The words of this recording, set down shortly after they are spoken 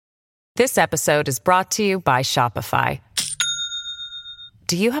This episode is brought to you by Shopify.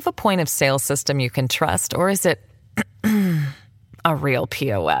 Do you have a point of sale system you can trust, or is it a real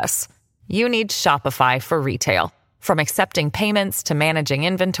POS? You need Shopify for retail. From accepting payments to managing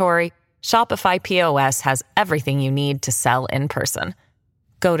inventory, Shopify POS has everything you need to sell in person.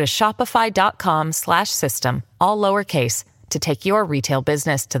 Go to shopify.com/system, all lowercase, to take your retail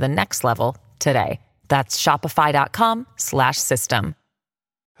business to the next level today. That's shopify.com/system.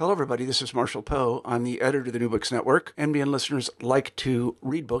 Hello, everybody. This is Marshall Poe. I'm the editor of the New Books Network. NBN listeners like to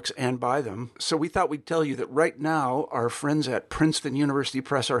read books and buy them. So we thought we'd tell you that right now, our friends at Princeton University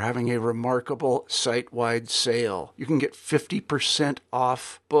Press are having a remarkable site-wide sale. You can get 50%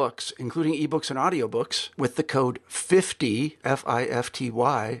 off books, including ebooks and audiobooks, with the code 50,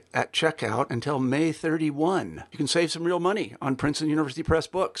 F-I-F-T-Y, at checkout until May 31. You can save some real money on Princeton University Press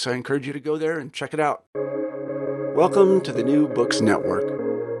books. I encourage you to go there and check it out. Welcome to the New Books Network.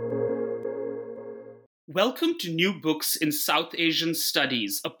 Welcome to New Books in South Asian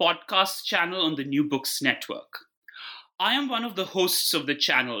Studies, a podcast channel on the New Books Network. I am one of the hosts of the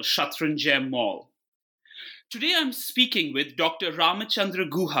channel, Shatrunjay Mall. Today I'm speaking with Dr. Ramachandra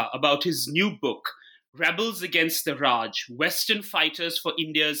Guha about his new book, Rebels Against the Raj, Western Fighters for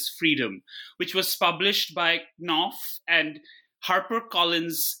India's Freedom, which was published by Knopf and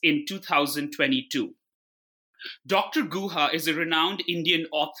HarperCollins in 2022. Dr. Guha is a renowned Indian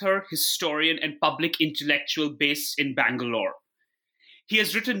author, historian, and public intellectual based in Bangalore. He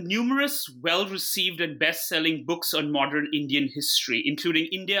has written numerous well-received and best-selling books on modern Indian history, including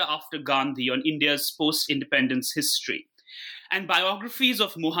India After Gandhi on India's post-independence history, and biographies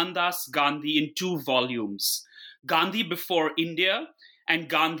of Mohandas Gandhi in 2 volumes, Gandhi Before India and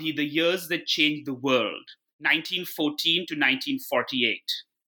Gandhi, The Years That Changed the World, 1914 to 1948.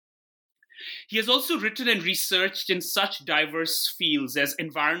 He has also written and researched in such diverse fields as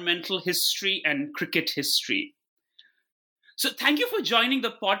environmental history and cricket history. So thank you for joining the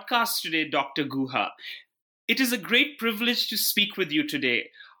podcast today, Dr. Guha. It is a great privilege to speak with you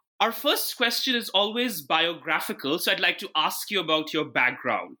today. Our first question is always biographical, so I'd like to ask you about your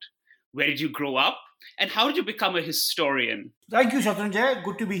background. Where did you grow up, and how did you become a historian? Thank you, Shatrunjay.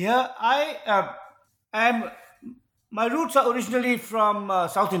 Good to be here. My roots are originally from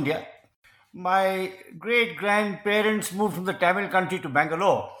South India. My great-grandparents moved from the Tamil country to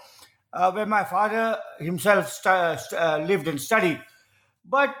Bangalore, where my father himself lived and studied.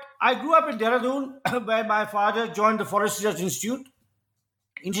 But I grew up in Dehradun, where my father joined the Forest Research Institute.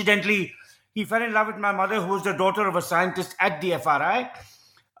 Incidentally, he fell in love with my mother, who was the daughter of a scientist at the FRI.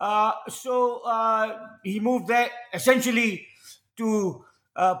 So he moved there essentially to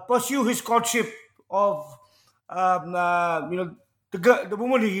pursue his courtship of the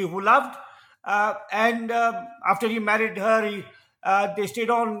woman who loved. After he married her, they stayed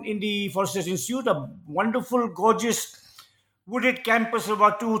on in the Forest Research Institute, a wonderful, gorgeous, wooded campus of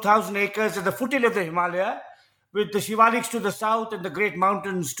about 2,000 acres at the foothills of the Himalaya, with the Shivaliks to the south and the great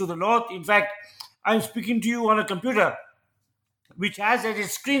mountains to the north. In fact, I'm speaking to you on a computer, which has as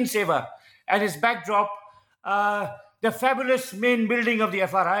its screensaver and its backdrop the fabulous main building of the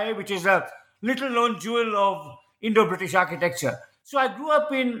FRI, which is a little-known jewel of Indo-British architecture. So I grew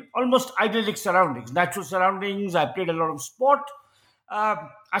up in almost idyllic surroundings, natural surroundings. I played a lot of sport. I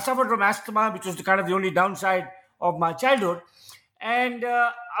suffered from asthma, which was the only downside of my childhood. And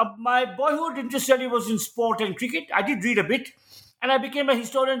my boyhood interest really was in sport and cricket. I did read a bit, and I became a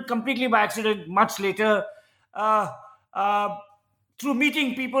historian completely by accident much later through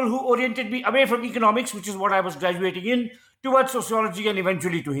meeting people who oriented me away from economics, which is what I was graduating in, towards sociology and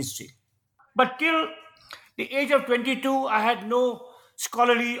eventually to history. But till the age of 22, I had no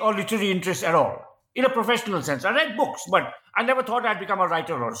scholarly or literary interest at all, in a professional sense. I read books, but I never thought I'd become a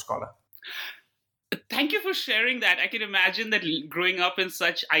writer or a scholar. Thank you for sharing that. I can imagine that growing up in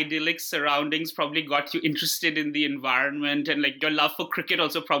such idyllic surroundings probably got you interested in the environment, and your love for cricket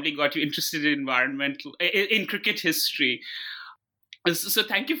also probably got you interested in in cricket history. So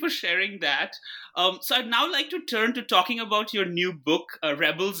thank you for sharing that. So I'd now like to turn to talking about your new book,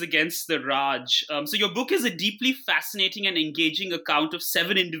 Rebels Against the Raj. So your book is a deeply fascinating and engaging account of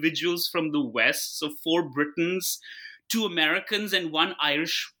 7 individuals from the West, so 4 Britons, 2 Americans, and 1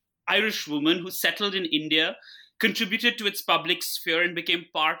 Irish woman who settled in India, contributed to its public sphere, and became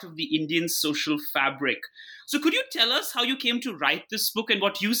part of the Indian social fabric. So could you tell us how you came to write this book and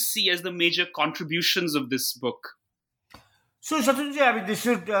what you see as the major contributions of this book? So, Shatrunjay, this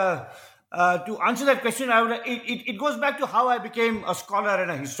should, to answer that question, it goes back to how I became a scholar and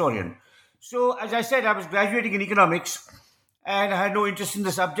a historian. So, as I said, I was graduating in economics, and I had no interest in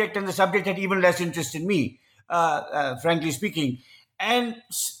the subject, and the subject had even less interest in me, frankly speaking. And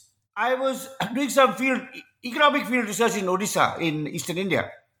I was doing some economic field research in Odisha in eastern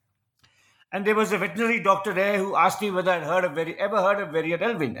India. And there was a veterinary doctor there who asked me whether I'd ever heard of Verrier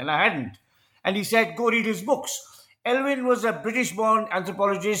Elwin, and I hadn't. And he said, go read his books. Elwin was a British-born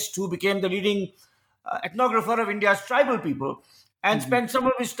anthropologist who became the leading ethnographer of India's tribal people and spent some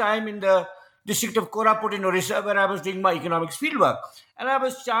of his time in the district of Koraput in Orissa, where I was doing my economics fieldwork. And I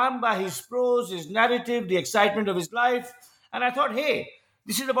was charmed by his prose, his narrative, the excitement of his life. And I thought, hey,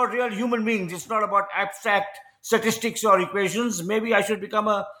 this is about real human beings. It's not about abstract statistics or equations. Maybe I should become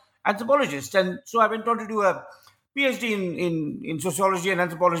a anthropologist. And so I went on to do a PhD in sociology and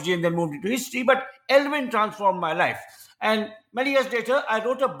anthropology and then moved into history. But Elwin transformed my life. And many years later, I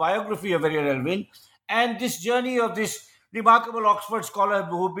wrote a biography of Verrier Elwin. And this journey of this remarkable Oxford scholar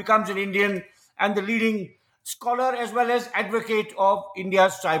who becomes an Indian and the leading scholar as well as advocate of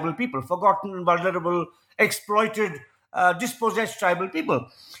India's tribal people, forgotten, vulnerable, exploited, dispossessed tribal people.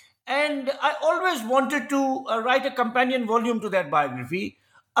 And I always wanted to write a companion volume to that biography,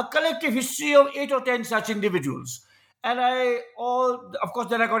 a collective history of 8 or 10 such individuals. And of course,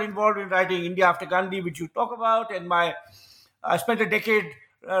 then I got involved in writing India After Gandhi, which you talk about, and I spent a decade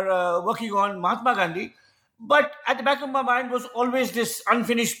working on Mahatma Gandhi. But at the back of my mind was always this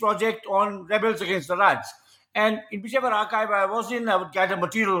unfinished project on rebels against the Raj. And in whichever archive I was in, I would gather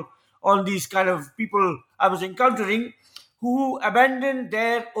material on these kind of people I was encountering who abandoned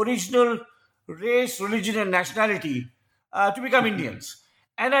their original race, religion, and nationality to become Indians.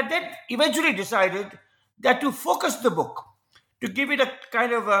 And I then eventually decided that to focus the book, to give it a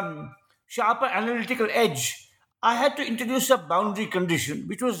kind of sharper analytical edge, I had to introduce a boundary condition,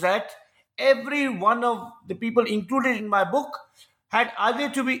 which was that every one of the people included in my book had either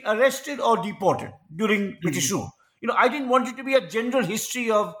to be arrested or deported during British rule. I didn't want it to be a general history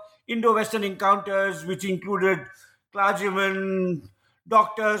of Indo-Western encounters, which included clergymen,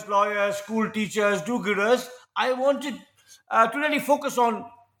 doctors, lawyers, school teachers, do-gooders. I wanted to really focus on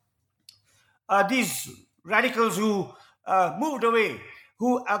these radicals who moved away,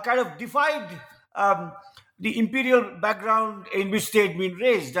 who kind of defied the imperial background in which they had been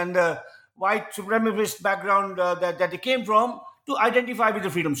raised and the white supremacist background that they came from, to identify with the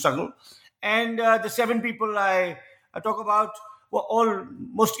freedom struggle. And the 7 people I talk about were all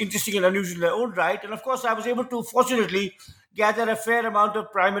most interesting and unusual in their own right. And of course, I was able to, fortunately, gather a fair amount of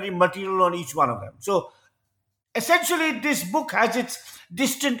primary material on each one of them. So essentially, this book has its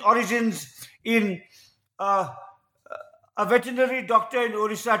distant origins in a veterinary doctor in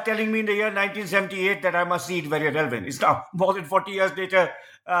Orissa telling me in the year 1978 that I must read Verrier Elwin. It's now more than 40 years later.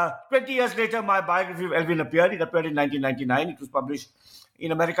 20 years later, my biography of Elwin appeared. It appeared in 1999. It was published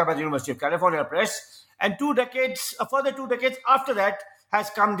in America by the University of California Press. And a further 2 decades after that has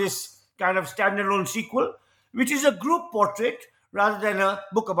come this kind of standalone sequel, which is a group portrait rather than a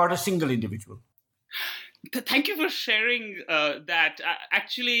book about a single individual. Thank you for sharing that.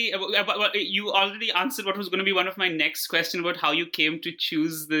 Actually, you already answered what was going to be one of my next questions about how you came to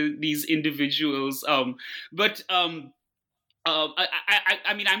choose these individuals. I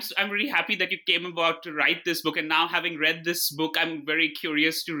mean, I'm really happy that you came about to write this book. And now, having read this book, I'm very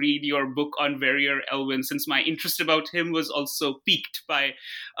curious to read your book on Verrier Elwin, since my interest about him was also piqued by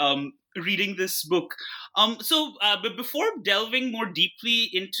reading this book. But before delving more deeply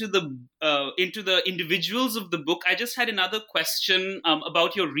into the individuals of the book, I just had another question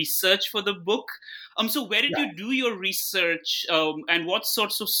about your research for the book. So where did you do your research, and what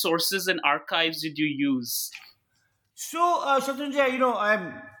sorts of sources and archives did you use? So, Shatrunjay,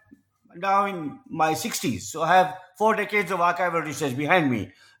 I'm now in my 60s, so I have 4 decades of archival research behind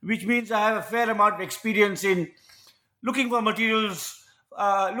me, which means I have a fair amount of experience in looking for materials,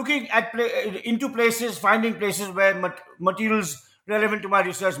 looking at into places, finding places where materials relevant to my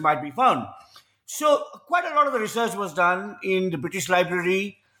research might be found. So, quite a lot of the research was done in the British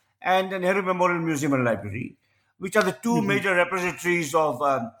Library and the Nehru Memorial Museum and Library, which are the 2 major repositories of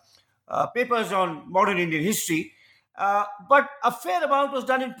papers on modern Indian history. But a fair amount was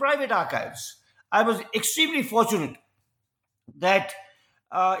done in private archives. I was extremely fortunate that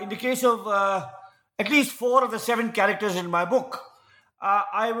in the case of at least 4 of the 7 characters in my book,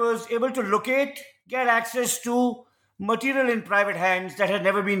 I was able to get access to material in private hands that had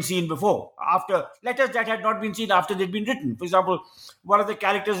never been seen before, after letters that had not been seen after they'd been written. For example, one of the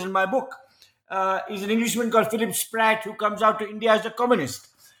characters in my book is an Englishman called Philip Spratt, who comes out to India as a communist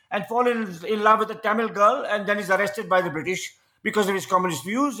and falls in love with a Tamil girl, and then is arrested by the British because of his communist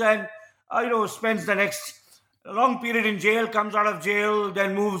views, and spends the next long period in jail, comes out of jail,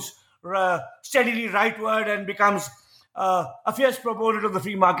 then moves steadily rightward and becomes a fierce proponent of the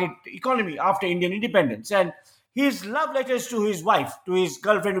free market economy after Indian independence. And his love letters to his wife, to his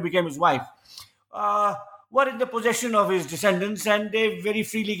girlfriend who became his wife, uh, were in the possession of his descendants, and they very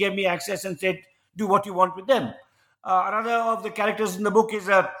freely gave me access and said, do what you want with them. Another of the characters in the book is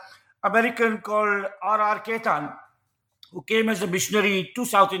a American called R.R. Ketan, who came as a missionary to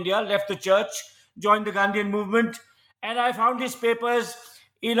South India, left the church, joined the Gandhian movement, and I found his papers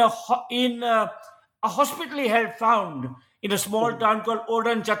in a hospital he had found in a small town called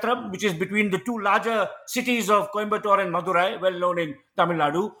Odanchatram, which is between the two larger cities of Coimbatore and Madurai, well known in Tamil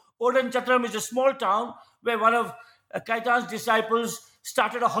Nadu. Odanchatram is a small town where one of Kaitan's disciples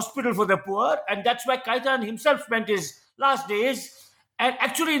started a hospital for the poor, and that's where Kaitan himself spent his last days. And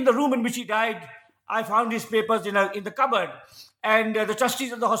actually, in the room in which he died, I found his papers in the cupboard. And the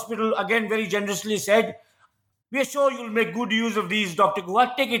trustees of the hospital, again, very generously said, we are sure you'll make good use of these, Dr.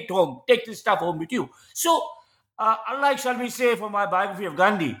 Guha. Take it home. Take this stuff home with you. So, unlike, shall we say, for my biography of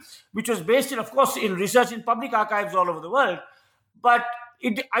Gandhi, which was based, of course, in research in public archives all over the world, but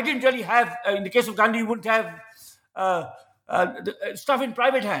I didn't really have, in the case of Gandhi, you wouldn't have stuff in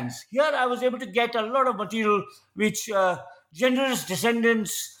private hands. Here, I was able to get a lot of material which generous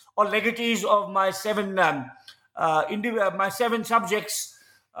descendants or legatees of my my seven subjects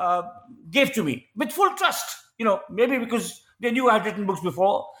gave to me with full trust. Maybe because they knew I had written books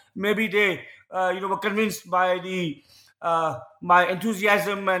before. Maybe they, were convinced by my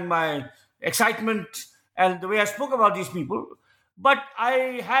enthusiasm and my excitement and the way I spoke about these people. But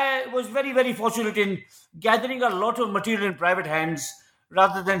I was very, very fortunate in gathering a lot of material in private hands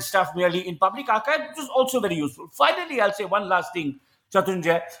rather than stuff merely in public archive, which was also very useful. Finally, I'll say one last thing,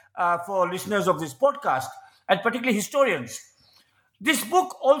 Shatrunjay, for listeners of this podcast, and particularly historians. This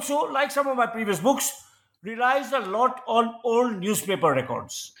book also, like some of my previous books, relies a lot on old newspaper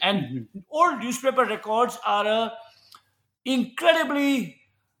records. And old newspaper records are a incredibly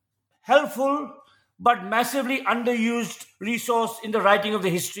helpful but massively underused resource in the writing of the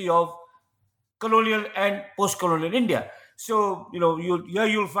history of colonial and post-colonial India. So,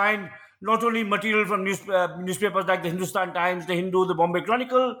 you'll find not only material from newspapers like the Hindustan Times, the Hindu, the Bombay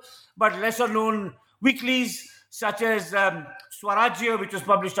Chronicle, but lesser-known weeklies such as Swarajya, which was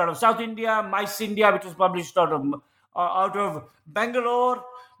published out of South India, Mice India, which was published out of Bangalore,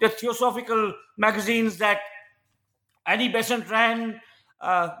 the theosophical magazines that Annie Besant ran,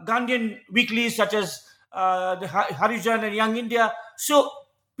 Gandhian weeklies such as the Harijan and Young India. So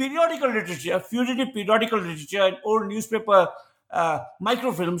periodical literature, fugitive periodical literature and old newspaper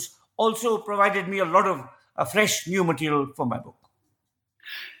microfilms also provided me a lot of fresh new material for my book.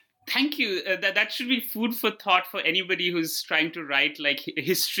 Thank you. That should be food for thought for anybody who's trying to write like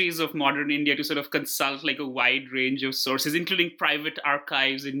histories of modern India, to sort of consult like a wide range of sources, including private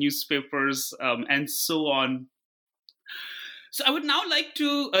archives and newspapers and so on. So I would now like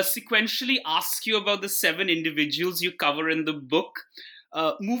to sequentially ask you about the 7 individuals you cover in the book.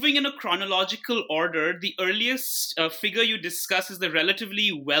 Moving in a chronological order, the earliest figure you discuss is the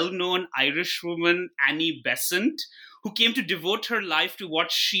relatively well-known Irish woman Annie Besant, who came to devote her life to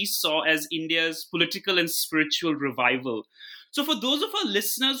what she saw as India's political and spiritual revival. So for those of our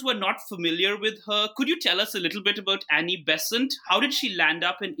listeners who are not familiar with her, could you tell us a little bit about Annie Besant? How did she land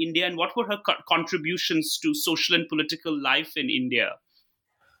up in India, and what were her contributions to social and political life in India?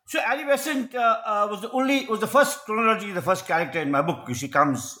 So Annie Besant was the first chronology, the first character in my book, because she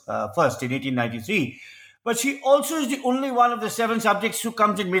comes first in 1893. But she also is the only one of the 7 subjects who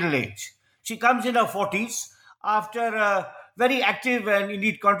comes in middle age. She comes in her 40s after a very active and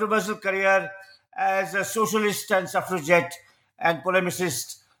indeed controversial career as a socialist and suffragette and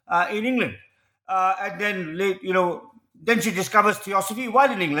polemicist in England. And then she discovers Theosophy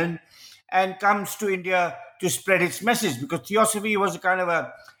while in England and comes to India to spread its message, because Theosophy was a kind of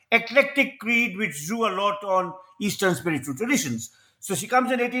a eclectic creed which drew a lot on Eastern spiritual traditions. So she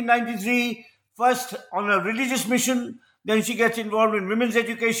comes in 1893, first on a religious mission, then she gets involved in women's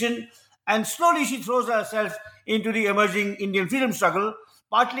education, and slowly she throws herself into the emerging Indian freedom struggle,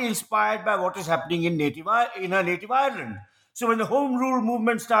 partly inspired by what is happening in her native Ireland. So when the Home Rule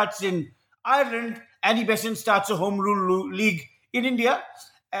movement starts in Ireland, Annie Besant starts a Home Rule League in India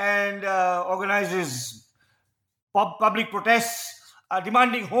and organizes public protests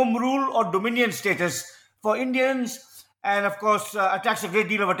demanding home rule or dominion status for Indians, and of course attracts a great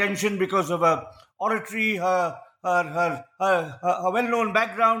deal of attention because of her oratory, her well-known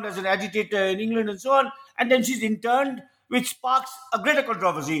background as an agitator in England and so on. And then she's interned, which sparks a greater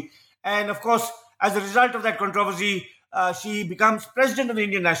controversy. And of course, as a result of that controversy, she becomes president of the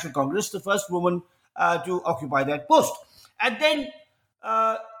Indian National Congress, the first woman to occupy that post. And then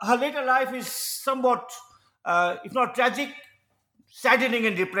her later life is somewhat, if not tragic, saddening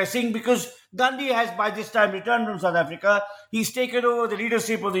and depressing because Gandhi has by this time returned from South Africa. He's taken over the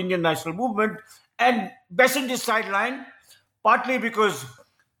leadership of the Indian national movement, and Besant is sidelined, partly because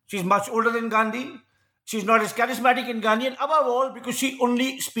she's much older than Gandhi, she's not as charismatic in Gandhi, and above all because she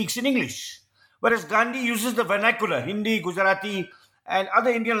only speaks in English. Whereas Gandhi uses the vernacular, Hindi, Gujarati, and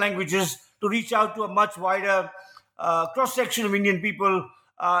other Indian languages to reach out to a much wider cross section of Indian people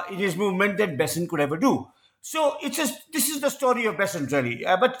in his movement than Besant could ever do. So this is the story of Besant, really.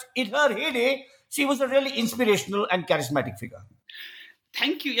 But in her heyday, she was a really inspirational and charismatic figure.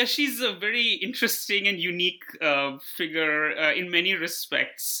 Thank you. Yeah, she's a very interesting and unique figure in many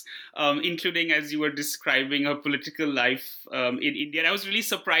respects, including as you were describing her political life in India. And I was really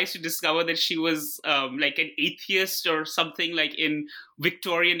surprised to discover that she was like an atheist or something, like in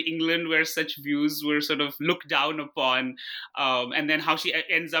Victorian England, where such views were sort of looked down upon, and then how she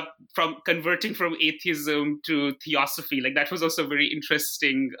ends up from converting from atheism to theosophy. Like that was also a very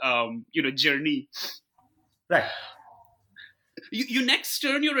interesting, journey. Right. You next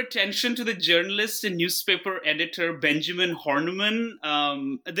turn your attention to the journalist and newspaper editor Benjamin Horniman,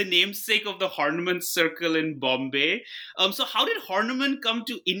 the namesake of the Horniman Circle in Bombay. So how did Horniman come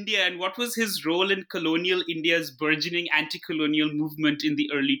to India, and what was his role in colonial India's burgeoning anti-colonial movement in the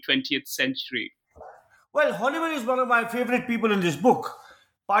early 20th century? Well, Horniman is one of my favorite people in this book,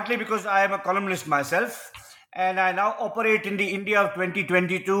 partly because I am a columnist myself, and I now operate in the India of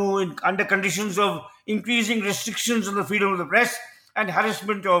 2022 under conditions of increasing restrictions on the freedom of the press and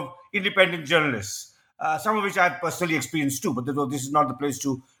harassment of independent journalists, some of which I've personally experienced too, but this is not the place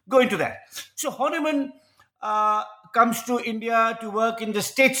to go into that. So Horniman comes to India to work in The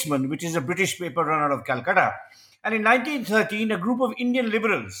Statesman, which is a British paper run out of Calcutta. And in 1913, a group of Indian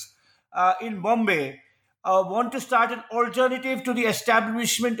liberals in Bombay want to start an alternative to the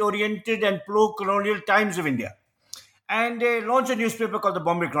establishment-oriented and pro-colonial Times of India. And they launch a newspaper called the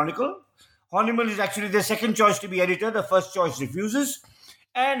Bombay Chronicle. Horniman is actually their second choice to be editor. The first choice refuses.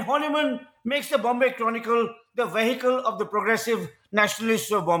 And Horniman makes the Bombay Chronicle the vehicle of the progressive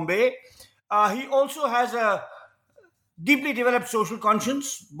nationalists of Bombay. He also has a deeply developed social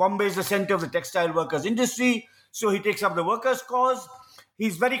conscience. Bombay is the center of the textile workers' industry, so he takes up the workers' cause.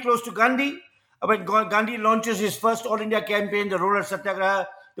 He's very close to Gandhi. When Gandhi launches his first All India campaign, the Roller Satyagraha,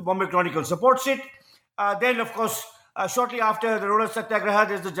 the Bombay Chronicle supports it. Then, of course, shortly after the Roller Satyagraha,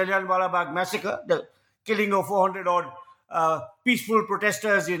 there's the Jallianwala Bagh massacre, the killing of 400-odd peaceful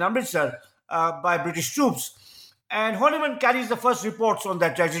protesters in Amritsar by British troops. And Horniman carries the first reports on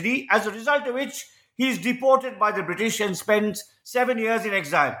that tragedy, as a result of which he is deported by the British and spends 7 years in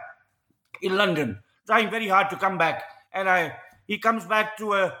exile in London, trying very hard to come back. And he comes back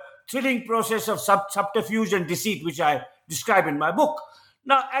to a thrilling process of subterfuge and deceit, which I describe in my book.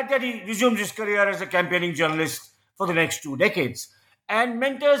 Now, at that, he resumes his career as a campaigning journalist for the next 2 decades and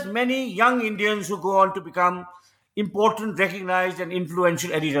mentors many young Indians who go on to become important, recognized, and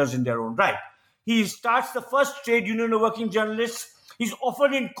influential editors in their own right. He starts the first trade union of working journalists. He's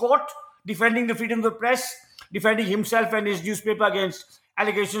often in court defending the freedom of the press, defending himself and his newspaper against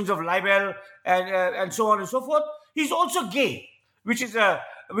allegations of libel and so on and so forth. He's also gay, which is a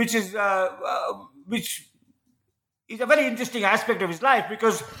very interesting aspect of his life,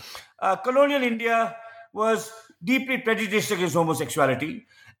 because colonial India was deeply prejudiced against homosexuality,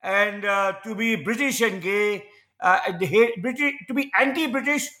 and to be British and gay, to be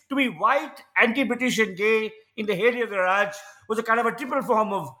anti-British, to be white, anti-British and gay in the heyday of the Raj was a kind of a triple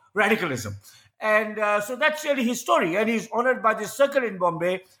form of radicalism. And so that's really his story. And he's honored by this circle in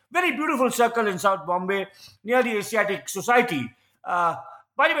Bombay, very beautiful circle in South Bombay, near the Asiatic Society. By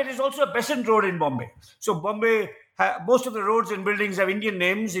the way, there's also a Besant Road in Bombay. So Bombay, most of the roads and buildings have Indian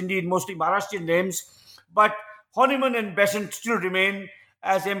names, indeed mostly Maharashtrian names. But Horniman and Besant still remain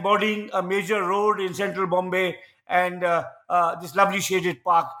as embodying a major road in central Bombay and this lovely shaded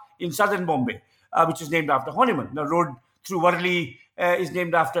park in southern Bombay, which is named after Horniman. The road through Worli is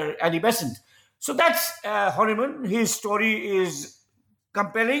named after Annie Besant. So that's Horniman. His story is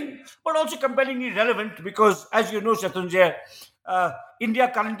compelling, but also compellingly relevant because, as you know, Shatrunjay,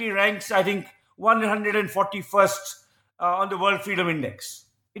 India currently ranks, I think, 141st on the World Freedom Index.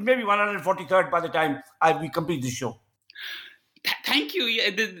 It may be 143rd by the time we complete this show. Thank you.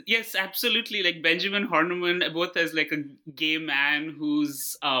 Yes, absolutely. Like Benjamin Horniman, both as like a gay man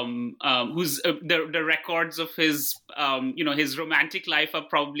who's the records of his his romantic life are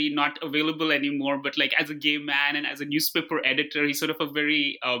probably not available anymore. But like as a gay man and as a newspaper editor, he's sort of a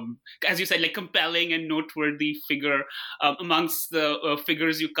very, as you said, like compelling and noteworthy figure amongst the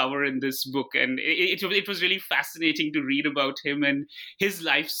figures you cover in this book. And it was really fascinating to read about him and his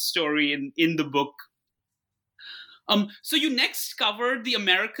life story in the book. So you next covered the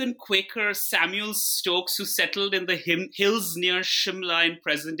American Quaker Samuel Stokes, who settled in the hills near Shimla in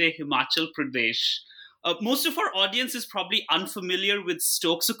present-day Himachal Pradesh. Most of our audience is probably unfamiliar with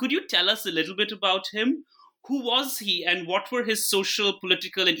Stokes, so could you tell us a little bit about him? Who was he, and what were his social,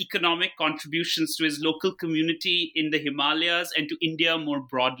 political, and economic contributions to his local community in the Himalayas and to India more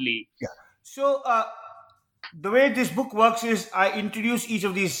broadly? Yeah. So, the way this book works is I introduce each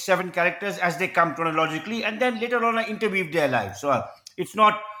of these 7 characters as they come chronologically, and then later on I interweave their lives. So it's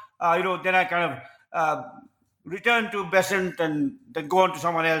not, then I kind of return to Besant and then go on to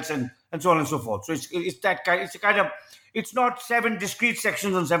someone else and so on and so forth. So it's that kind. It's a kind of, it's not 7 discrete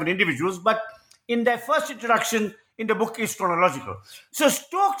sections on 7 individuals, but in their first introduction in the book is chronological. So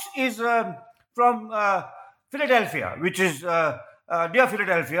Stokes is from Philadelphia, which is near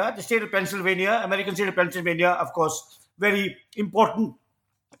Philadelphia, the state of Pennsylvania, American state of Pennsylvania, of course, very important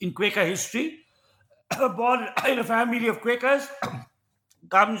in Quaker history. Born in a family of Quakers,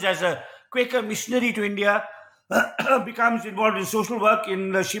 comes as a Quaker missionary to India, becomes involved in social work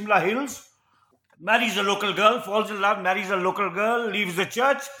in the Shimla Hills, marries a local girl, falls in love, marries a local girl, leaves the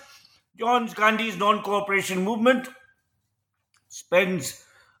church, joins Gandhi's non-cooperation movement, spends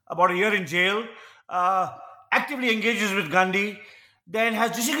about a year in jail, actively engages with Gandhi, then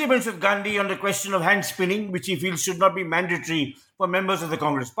has disagreements with Gandhi on the question of hand spinning, which he feels should not be mandatory for members of the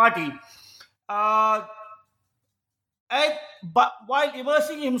Congress Party. But while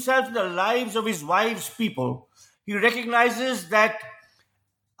immersing himself in the lives of his wife's people, he recognizes that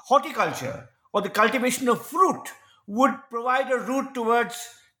horticulture or the cultivation of fruit would provide a route towards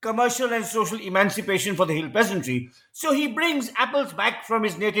commercial and social emancipation for the hill peasantry. So he brings apples back from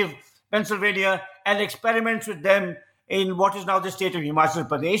his native Pennsylvania and experiments with them in what is now the state of Himachal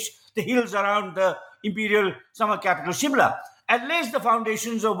Pradesh, the hills around the imperial summer capital Shimla, and lays the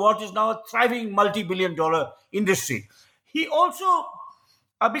foundations of what is now a thriving multi-billion-dollar industry. He also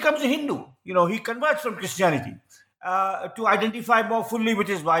becomes a Hindu. He converts from Christianity to identify more fully with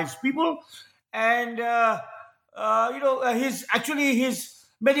his wife's people, and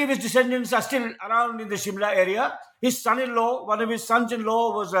many of his descendants are still around in the Shimla area. His son-in-law, one of his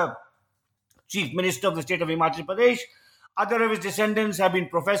sons-in-law, was a chief minister of the state of Himachal Pradesh. Other of his descendants have been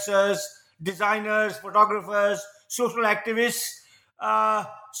professors, designers, photographers, social activists.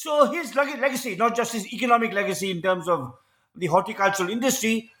 So his legacy, not just his economic legacy in terms of the horticultural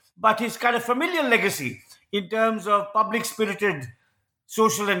industry, but his kind of familial legacy in terms of public-spirited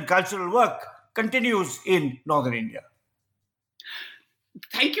social and cultural work continues in northern India.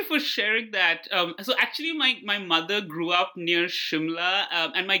 Thank you for sharing that. So actually, my mother grew up near Shimla,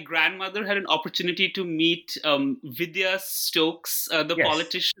 and my grandmother had an opportunity to meet Vidya Stokes, the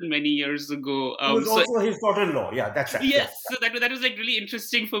politician, many years ago. He was also his daughter-in-law. Yeah, that's right. Yes, so that was like really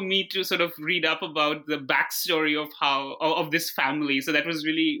interesting for me to sort of read up about the backstory of this family. So that was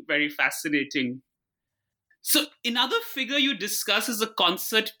really very fascinating. So another figure you discuss is a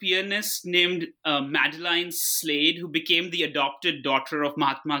concert pianist named Madeline Slade, who became the adopted daughter of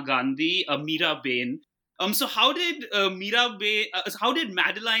Mahatma Gandhi, Miraben. So how did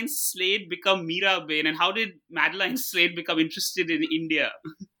Madeline Slade become Miraben, and how did Madeline Slade become interested in India?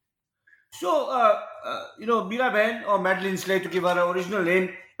 So, Miraben, or Madeline Slade to give her original name,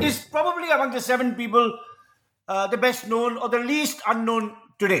 is probably among the 7 people the best known or the least unknown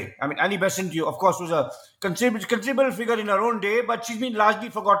today. I mean, Annie Besant, of course, was a considerable figure in her own day, but she's been largely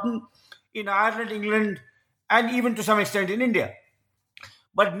forgotten in Ireland, England, and even to some extent in India.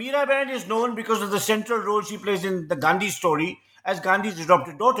 But Miraben is known because of the central role she plays in the Gandhi story as Gandhi's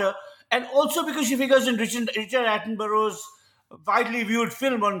adopted daughter, and also because she figures in Richard Attenborough's widely viewed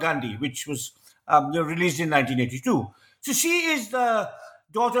film on Gandhi, which was released in 1982. So she is the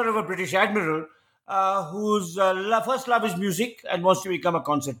daughter of a British admiral whose first love is music and wants to become a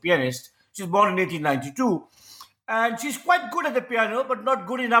concert pianist. She's born in 1892, and she's quite good at the piano, but not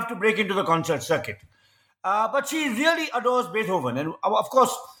good enough to break into the concert circuit. But she really adores Beethoven, and of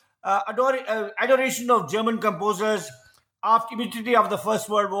course, adoration of German composers immediately after the First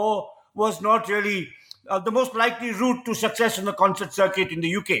World War was not really the most likely route to success in the concert circuit in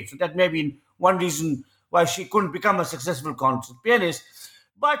the UK. So that may have been one reason why she couldn't become a successful concert pianist.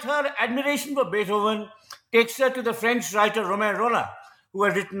 But her admiration for Beethoven takes her to the French writer Romain Rolland, who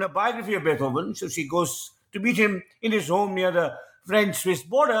had written a biography of Beethoven. So she goes to meet him in his home near the French-Swiss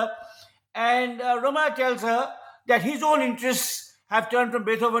border. And Rolland tells her that his own interests have turned from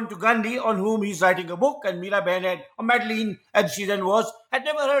Beethoven to Gandhi, on whom he's writing a book. And Miraben, or Madeline, as she then was, had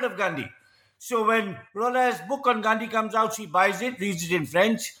never heard of Gandhi. So when Roland's book on Gandhi comes out, she buys it, reads it in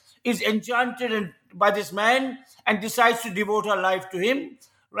French, is enchanted by this man, and decides to devote her life to him.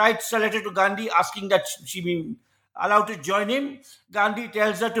 Writes a letter to Gandhi asking that she be allowed to join him. Gandhi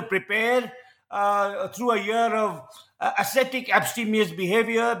tells her to prepare through a year of ascetic, abstemious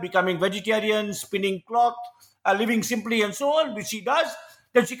behavior, becoming vegetarian, spinning cloth, living simply, and so on, which she does.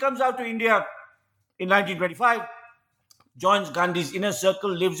 Then she comes out to India in 1925, joins Gandhi's inner circle,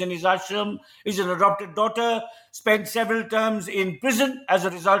 lives in his ashram, is an adopted daughter, spent several terms in prison as a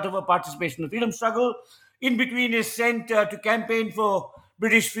result of her participation in the freedom struggle. In between, is sent to campaign for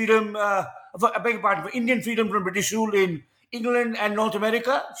British freedom, for Indian freedom from British rule in England and North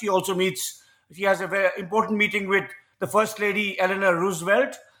America. She has a very important meeting with the First Lady Eleanor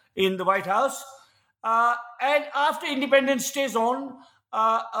Roosevelt in the White House. And after independence, stays on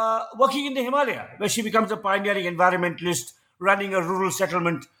working in the Himalaya, where she becomes a pioneering environmentalist, running a rural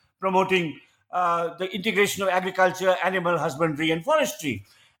settlement, promoting the integration of agriculture, animal husbandry, and forestry.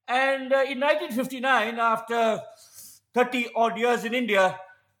 And in 1959, after 30 odd years in India,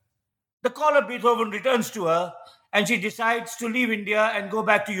 the call of Beethoven returns to her, and she decides to leave India and go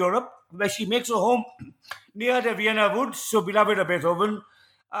back to Europe, where she makes a home near the Vienna woods, so beloved of Beethoven.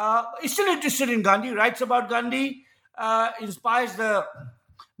 Is still interested in Gandhi, writes about Gandhi, inspires the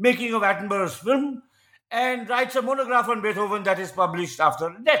making of Attenborough's film, and writes a monograph on Beethoven that is published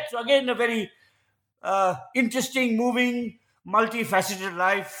after death. So again, a very interesting, moving, multifaceted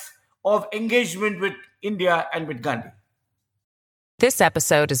life of engagement with India and with Gandhi. This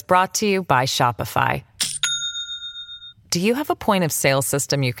episode is brought to you by Shopify. Do you have a point of sale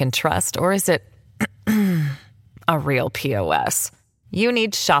system you can trust, or is it a real POS? You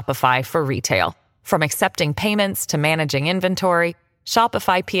need Shopify for retail. From accepting payments to managing inventory,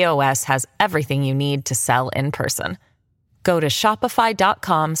 Shopify POS has everything you need to sell in person. Go to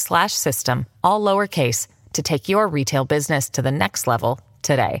shopify.com/system, all lowercase, to take your retail business to the next level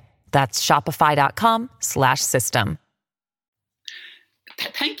today. That's shopify.com/system.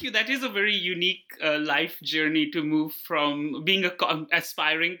 Thank you. That is a very unique life journey to move from being an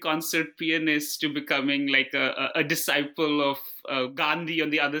aspiring concert pianist to becoming like a disciple of Gandhi on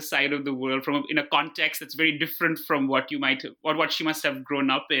the other side of the world, in a context that's very different from what she must have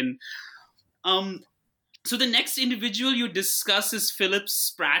grown up in. So the next individual you discuss is Philip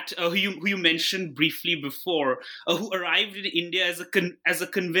Spratt, who you mentioned briefly before, who arrived in India as a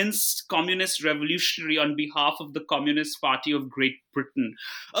convinced communist revolutionary on behalf of the Communist Party of Great Britain.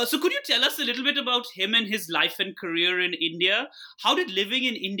 So could you tell us a little bit about him and his life and career in India? How did living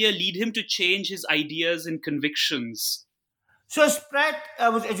in India lead him to change his ideas and convictions? So Spratt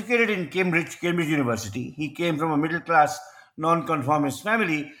was educated in Cambridge University. He came from a middle-class, non-conformist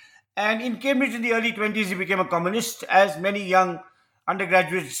family. And in Cambridge in the early 20s, he became a communist, as many young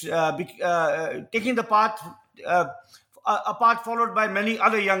undergraduates, taking the path, a path followed by many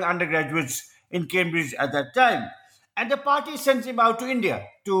other young undergraduates in Cambridge at that time. And the party sends him out to India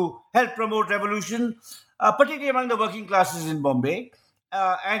to help promote revolution, particularly among the working classes in Bombay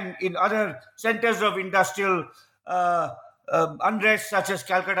and in other centers of industrial unrest, such as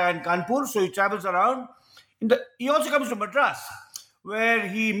Calcutta and Kanpur. So he travels around. He also comes to Madras, where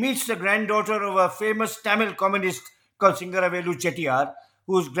he meets the granddaughter of a famous Tamil communist called Singaravelu Chettiar,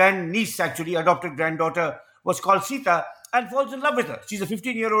 whose grandniece, actually, adopted granddaughter, was called Sita, and falls in love with her. She's a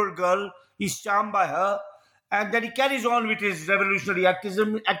 15-year-old girl. He's charmed by her. And then he carries on with his revolutionary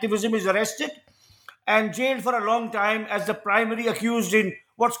activism, is arrested and jailed for a long time as the primary accused in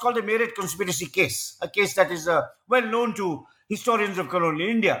what's called the Meerut conspiracy case, a case that is well known to historians of colonial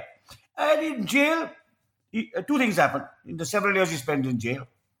India. And in jail, two things happen. In the several years he spent in jail,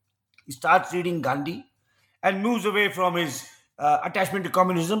 he starts reading Gandhi and moves away from his attachment to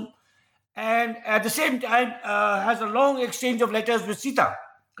communism, and at the same time has a long exchange of letters with Sita,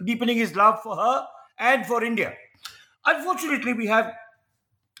 deepening his love for her and for India. Unfortunately, we have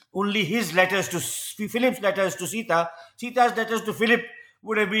only his letters Philip's letters to Sita. Sita's letters to Philip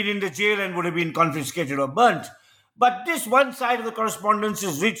would have been in the jail and would have been confiscated or burnt. But this one side of the correspondence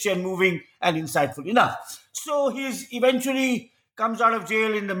is rich and moving and insightful enough. So he eventually comes out of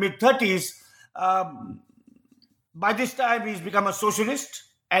jail in the mid-30s. By this time, he's become a socialist,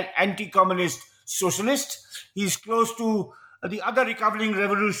 an anti-communist socialist. He's close to the other recovering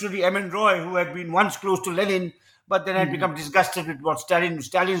revolutionary M.N. Roy, who had been once close to Lenin, but then had become disgusted with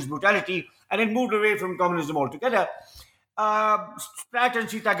Stalin's brutality, and then moved away from communism altogether. Spratt and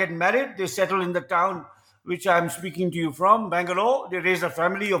Sita get married. They settle in the town which I'm speaking to you from, Bangalore. They raise a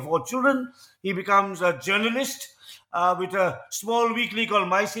family of 4 children. He becomes a journalist with a small weekly called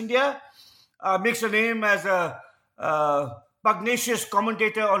Mice India. Makes a name as a pugnacious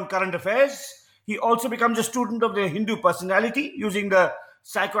commentator on current affairs. He also becomes a student of the Hindu personality, using the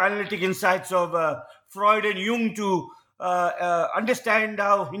psychoanalytic insights of Freud and Jung to understand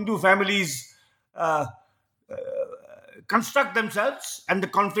how Hindu families construct themselves and the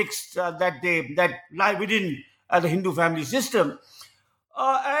conflicts that lie within the Hindu family system,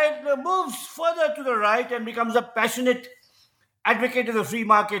 and moves further to the right and becomes a passionate advocate of the free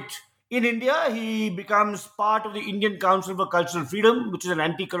market in India. He becomes part of the Indian Council for Cultural Freedom, which is an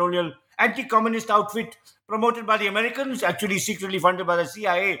anti-colonial, anti-communist outfit promoted by the Americans, actually secretly funded by the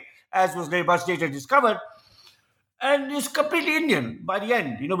CIA, as was much later discovered, and is completely Indian by the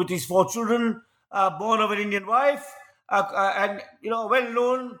end, with his 4 children, born of an Indian wife, and, a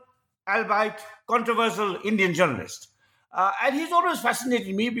well-known, albeit controversial Indian journalist. And he's always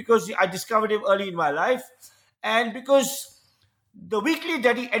fascinated me because I discovered him early in my life, and because the weekly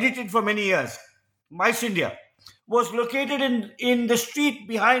that he edited for many years, Mice India, was located in the street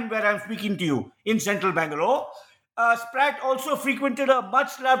behind where I'm speaking to you, in central Bangalore. Spratt also frequented a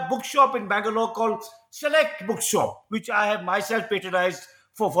much-loved bookshop in Bangalore called Select Bookshop, which I have myself patronized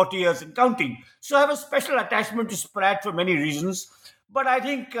for 40 years and counting. So I have a special attachment to Spratt for many reasons. But I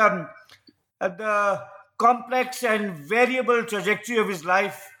think the complex and variable trajectory of his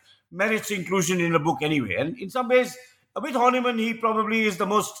life merits inclusion in a book anyway. And in some ways, with Horniman, he probably is the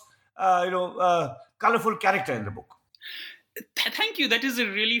most, colorful character in the book. Thank you. That is a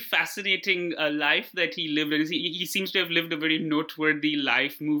really fascinating life that he lived. And he seems to have lived a very noteworthy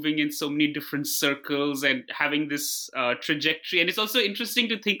life, moving in so many different circles and having this trajectory. And it's also interesting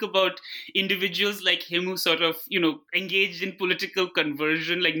to think about individuals like him who sort of, engaged in political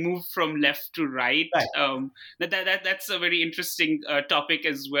conversion, like moved from left to right. That's a very interesting topic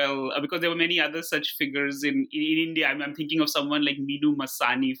as well, because there were many other such figures in India. I'm thinking of someone like Minu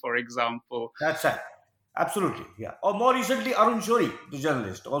Masani, for example. That's right. Absolutely, yeah. Or more recently, Arun Shori, the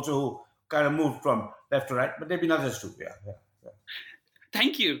journalist, also who kind of moved from left to right, but there have been others too, yeah.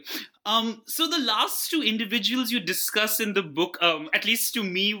 Thank you. So the last 2 individuals you discuss in the book, at least to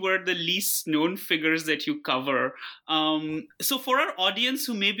me, were the least known figures that you cover. So for our audience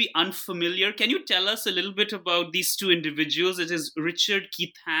who may be unfamiliar, can you tell us a little bit about these 2 individuals? It is Richard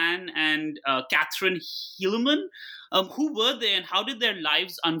Keithan and Catherine Hillman. Who were they and how did their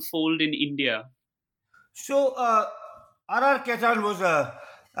lives unfold in India? So, R.R. Keithan was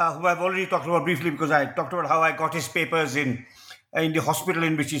who I've already talked about briefly because I talked about how I got his papers in the hospital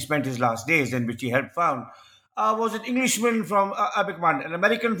in which he spent his last days and which he helped found. Was an Englishman from an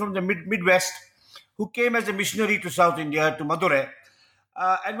American from the Midwest who came as a missionary to South India, to Madurai,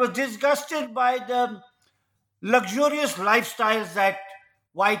 and was disgusted by the luxurious lifestyles that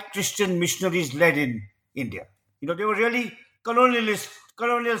white Christian missionaries led in India. They were really colonial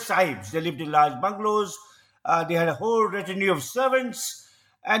sahibs. They lived in large bungalows. They had a whole retinue of servants,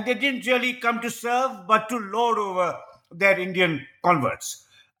 and they didn't really come to serve, but to lord over their Indian converts.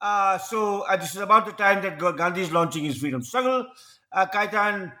 So this is about the time that Gandhi is launching his freedom struggle.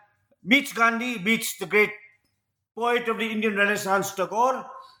 Keithan meets Gandhi, meets the great poet of the Indian Renaissance, Tagore,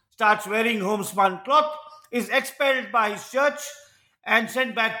 starts wearing homespun cloth, is expelled by his church, and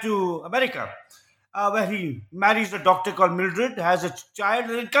sent back to America, where he marries a doctor called Mildred, has a child,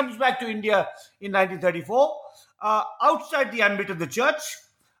 and then comes back to India in 1934, outside the ambit of the church.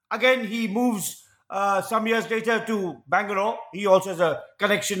 Again, he moves some years later to Bangalore. He also has a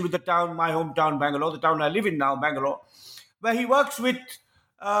connection with the town, my hometown, Bangalore, the town I live in now, Bangalore, where he works with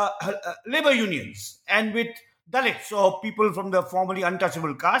labor unions and with Dalits, or people from the formerly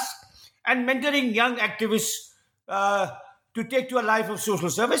untouchable caste, and mentoring young activists to take to a life of social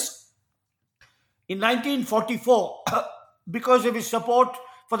service. In 1944, because of his support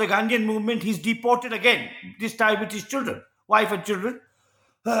for the Gandhian movement, he's deported again, this time with his children, wife and children.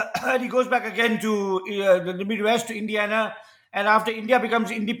 And he goes back again to the Midwest, to Indiana, and after India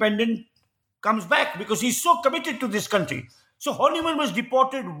becomes independent, comes back because he's so committed to this country. So Horniman was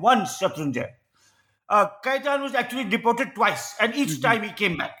deported once, Shatrunjay. Keithan was actually deported twice, and each time he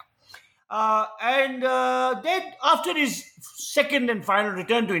came back. And then, after his second and final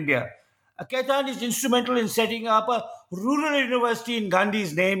return to India, Keithan is instrumental in setting up a rural university in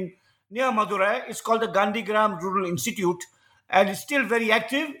Gandhi's name near Madurai. It's called the Gandhigram Rural Institute, and it's still very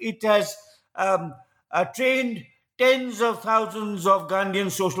active. It has trained tens of thousands of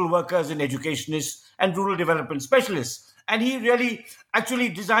Gandhian social workers and educationists and rural development specialists. And he really actually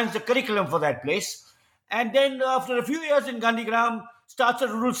designs the curriculum for that place. And then after a few years in Gandhigram, starts a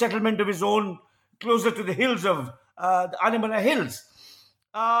rural settlement of his own closer to the hills of the Animala Hills.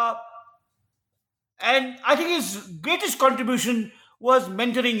 And I think his greatest contribution was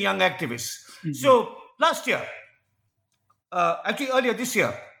mentoring young activists. Mm-hmm. So last year, actually earlier this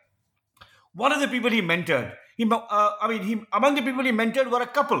year, one of the people he mentored, among the people he mentored were a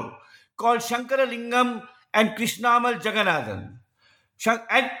couple called Shankara Lingam and Krishnamal Jagannathan.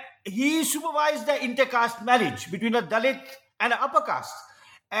 And he supervised the intercaste marriage between a Dalit and an upper caste.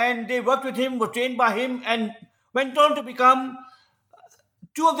 And they worked with him, were trained by him, and went on to become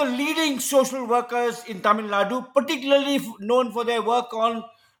two of the leading social workers in Tamil Nadu, particularly known for their work on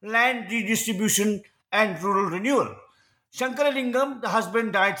land redistribution and rural renewal. Shankaralingam, the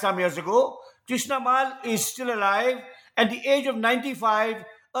husband, died some years ago. Krishna Mal is still alive. At the age of 95,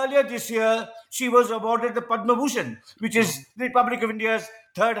 earlier this year, she was awarded the Padma Bhushan, which is the Republic of India's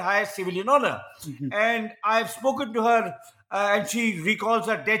third highest civilian honor. And I've spoken to her, and she recalls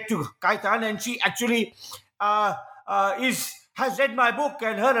her debt to Kaitan, and she actually has read my book,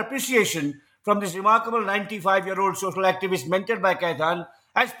 and her appreciation from this remarkable 95-year-old social activist mentored by Kaitan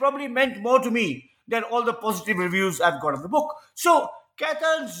has probably meant more to me than all the positive reviews I've got of the book. So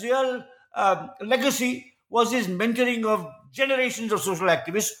Kaitan's real legacy was his mentoring of generations of social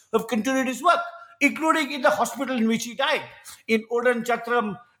activists who have continued his work, including in the hospital in which he died, in Odan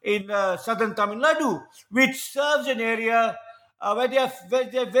Chatram in southern Tamil Nadu, which serves an area where they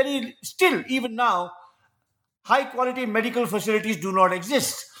are very, still, even now, high quality medical facilities do not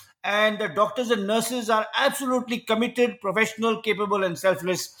exist. And the doctors and nurses are absolutely committed, professional, capable, and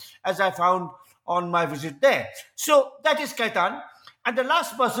selfless, as I found on my visit there. So that is Kaitan. And the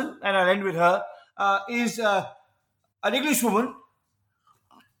last person, and I'll end with her, is an English woman,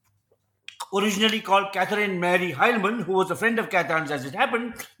 originally called Catherine Mary Heilman, who was a friend of Kaitan's as it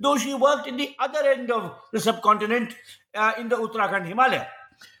happened, though she worked in the other end of the subcontinent in the Uttarakhand Himalaya.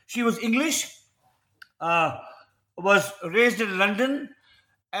 She was English, was raised in London,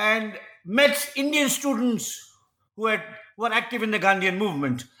 and met Indian students who were active in the Gandhian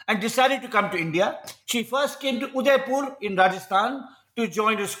movement and decided to come to India. She first came to Udaipur in Rajasthan to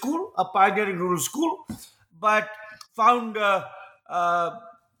join a school, a pioneering rural school, but found the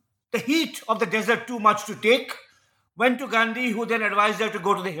heat of the desert too much to take, went to Gandhi, who then advised her to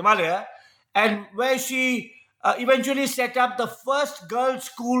go to the Himalaya, and where she eventually set up the first girls'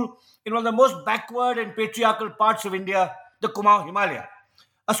 school in one of the most backward and patriarchal parts of India, the Kumaon Himalaya.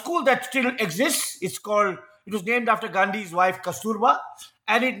 A school that still exists. It was named after Gandhi's wife Kasturba,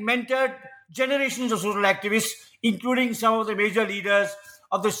 and it mentored generations of social activists, including some of the major leaders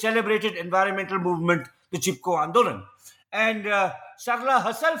of the celebrated environmental movement, the Chipko Andolan. And Sarla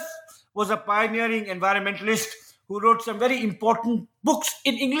herself was a pioneering environmentalist who wrote some very important books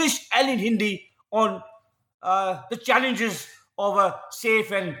in English and in Hindi on the challenges of a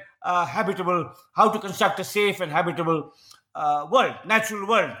safe and habitable, how to construct a safe and habitable world, natural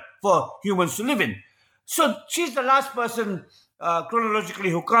world for humans to live in. So she's the last person chronologically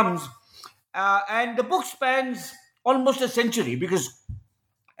who comes. And the book spans almost a century because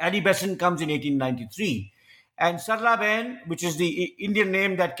Annie Besant comes in 1893. And Sarla Bain, which is the Indian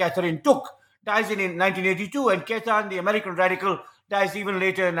name that Catherine took, dies in 1982. And Kaitan, the American radical, dies even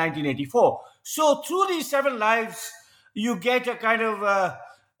later in 1984. So through these 7 lives, you get a kind of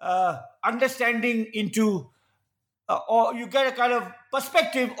understanding into, or you get a kind of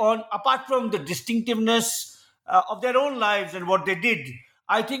perspective on, apart from the distinctiveness of their own lives and what they did.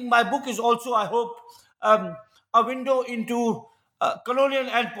 I think my book is also, I hope, a window into colonial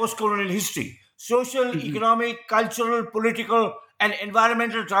and post-colonial history, social, economic, cultural, political, and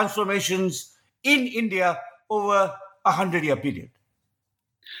environmental transformations in India over a 100-year period.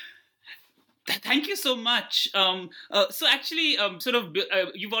 Thank you so much. So actually,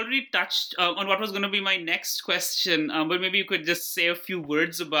 you've already touched on what was going to be my next question, but maybe you could just say a few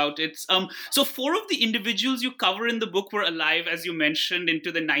words about it. So 4 of the individuals you cover in the book were alive, as you mentioned,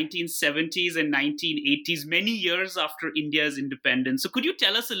 into the 1970s and 1980s, many years after India's independence. So could you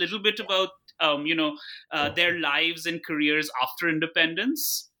tell us a little bit about, their lives and careers after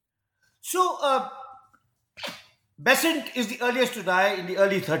independence? So Besant is the earliest to die in the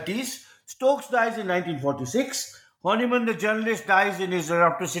early 30s. Stokes dies in 1946. Honeyman, the journalist, dies in his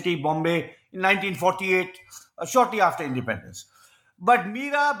adopted city, Bombay, in 1948, shortly after independence. But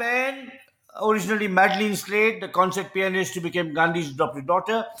Meera Bain, originally Madeline Slade, the concert pianist who became Gandhi's adopted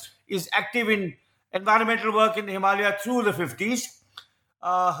daughter, is active in environmental work in the Himalaya through the 50s.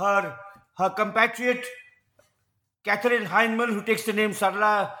 Her compatriot, Catherine Heinemann, who takes the name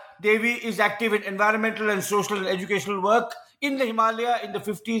Sarla Devi, is active in environmental and social and educational work in the Himalaya in the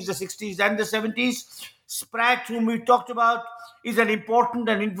 50s, the 60s, and the 70s. Spratt, whom we talked about, is an important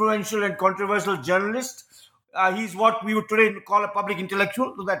and influential and controversial journalist. He's what we would today call a public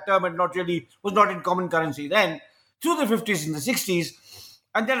intellectual, though that term was not in common currency then, through the 50s and the 60s.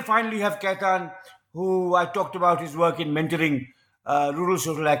 And then finally you have Kaitan, who I talked about his work in mentoring rural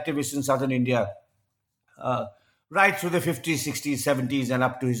social activists in southern India, right through the 50s, 60s, 70s, and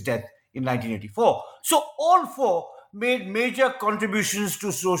up to his death in 1984. So all 4 made major contributions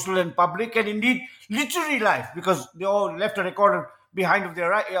to social and public and indeed literary life, because they all left a record behind of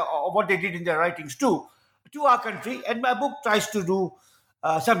of what they did in their writings too, to our country. And my book tries to do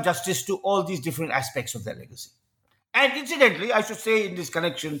some justice to all these different aspects of their legacy. And incidentally, I should say in this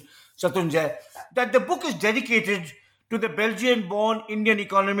connection, Shatrunjay, that the book is dedicated to the Belgian-born Indian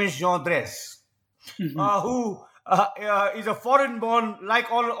economist Jean Drèze, who is a foreign-born, like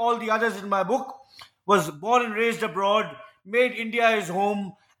all the others in my book, was born and raised abroad, made India his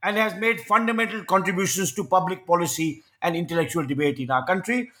home, and has made fundamental contributions to public policy and intellectual debate in our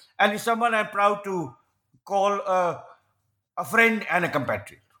country, and is someone I'm proud to call a friend and a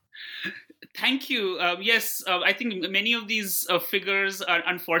compatriot. Thank you. Yes, I think many of these figures are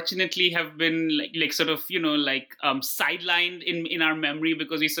unfortunately have been like sort of sidelined in our memory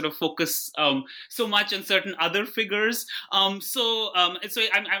because we sort of focus so much on certain other figures. So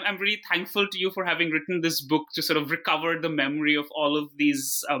I'm really thankful to you for having written this book to sort of recover the memory of all of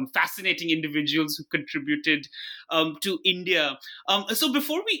these fascinating individuals who contributed to India. So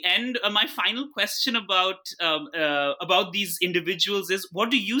before we end, my final question about these individuals is: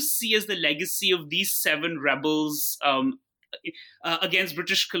 what do you see as the legacy of these 7 rebels against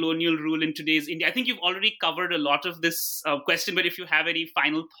British colonial rule in today's India? I think you've already covered a lot of this question, but if you have any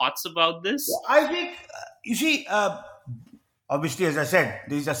final thoughts about this. I think, you see, obviously, as I said,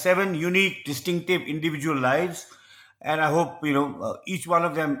 these are 7 unique, distinctive individual lives, and I hope, each one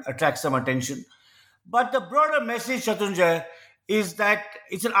of them attracts some attention. But the broader message, Shatrunjay, is that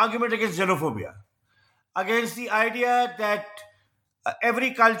it's an argument against xenophobia, against the idea that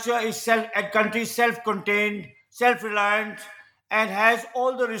every culture and country is self-contained, self-reliant, and has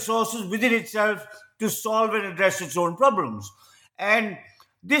all the resources within itself to solve and address its own problems. And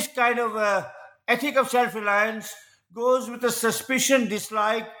this kind of ethic of self-reliance goes with a suspicion,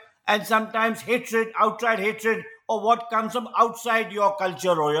 dislike, and sometimes hatred, outright hatred of what comes from outside your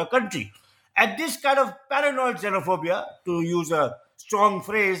culture or your country. And this kind of paranoid xenophobia, to use a strong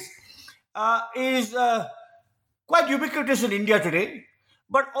phrase, is quite ubiquitous in India today,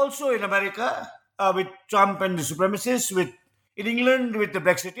 but also in America with Trump and the supremacists, in England with the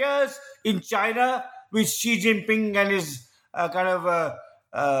Brexiteers, in China with Xi Jinping and his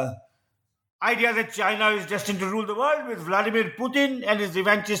idea that China is destined to rule the world, with Vladimir Putin and his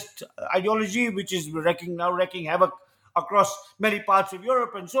revanchist ideology, which is wreaking havoc across many parts of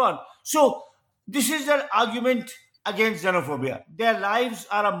Europe and so on. So this is an argument against xenophobia. Their lives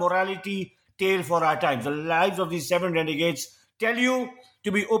are a morality tale for our times. The lives of these 7 renegades tell you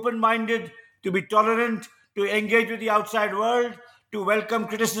to be open-minded, to be tolerant, to engage with the outside world, to welcome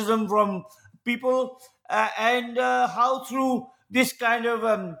criticism from people, and how through this kind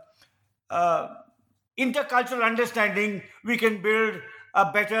of intercultural understanding we can build a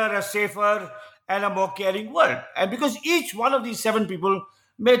better, a safer, and a more caring world. And because each one of these 7 people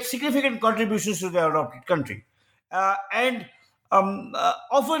made significant contributions to their adopted country, and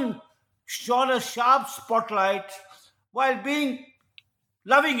often shone a sharp spotlight while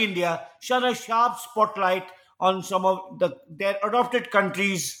loving India, shone a sharp spotlight on some of their adopted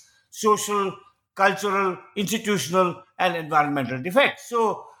countries' social, cultural, institutional, and environmental defects.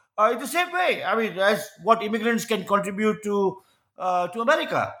 So, in the same way, I mean, as what immigrants can contribute to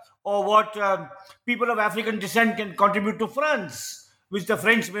America, or what people of African descent can contribute to France, which the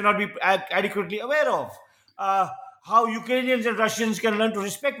French may not be adequately aware of. How Ukrainians and Russians can learn to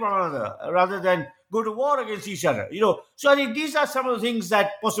respect one another rather than go to war against each other. So I think these are some of the things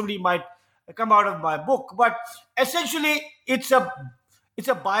that possibly might come out of my book. But essentially, it's a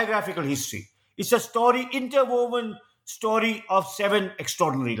biographical history. It's a interwoven story of 7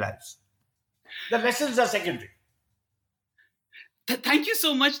 extraordinary lives. The lessons are secondary. Thank you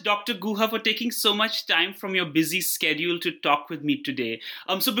so much, Dr. Guha, for taking so much time from your busy schedule to talk with me today.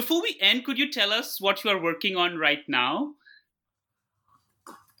 So before we end, could you tell us what you are working on right now?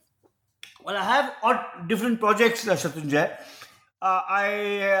 Well, I have different projects, Shatrunjay.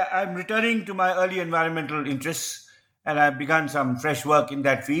 I'm returning to my early environmental interests, and I've begun some fresh work in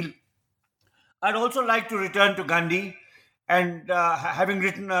that field. I'd also like to return to Gandhi, and having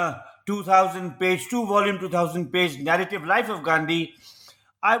written a 2-volume, 2,000-page narrative life of Gandhi,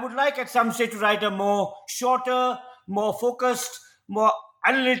 I would like at some stage to write a more shorter, more focused, more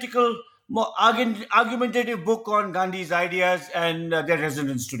analytical, more argumentative book on Gandhi's ideas and their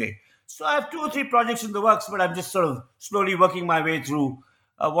resonance today. So I have 2 or 3 projects in the works, but I'm just sort of slowly working my way through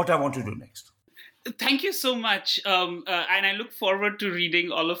what I want to do next. Thank you so much. And I look forward to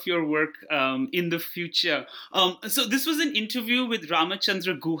reading all of your work in the future. So this was an interview with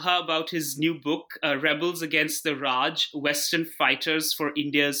Ramachandra Guha about his new book, Rebels Against the Raj, Western Fighters for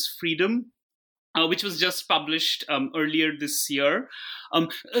India's Freedom. which was just published earlier this year.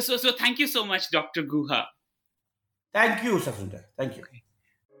 So thank you so much, Dr. Guha. Thank you, Satrinder. Thank you.